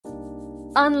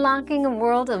unlocking a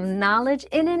world of knowledge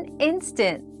in an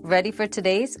instant. Ready for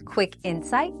today's quick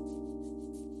insight?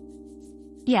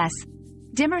 Yes,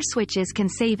 dimmer switches can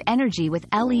save energy with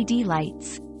LED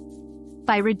lights.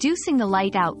 By reducing the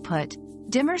light output,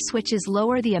 dimmer switches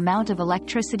lower the amount of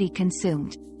electricity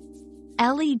consumed.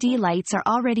 LED lights are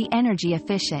already energy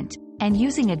efficient, and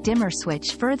using a dimmer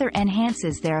switch further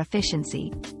enhances their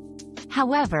efficiency.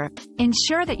 However,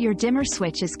 ensure that your dimmer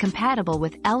switch is compatible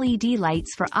with LED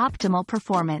lights for optimal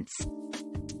performance.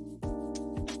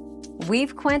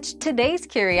 We've quenched today's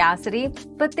curiosity,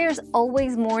 but there's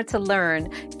always more to learn.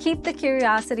 Keep the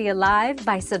curiosity alive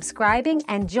by subscribing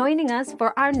and joining us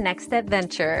for our next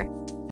adventure.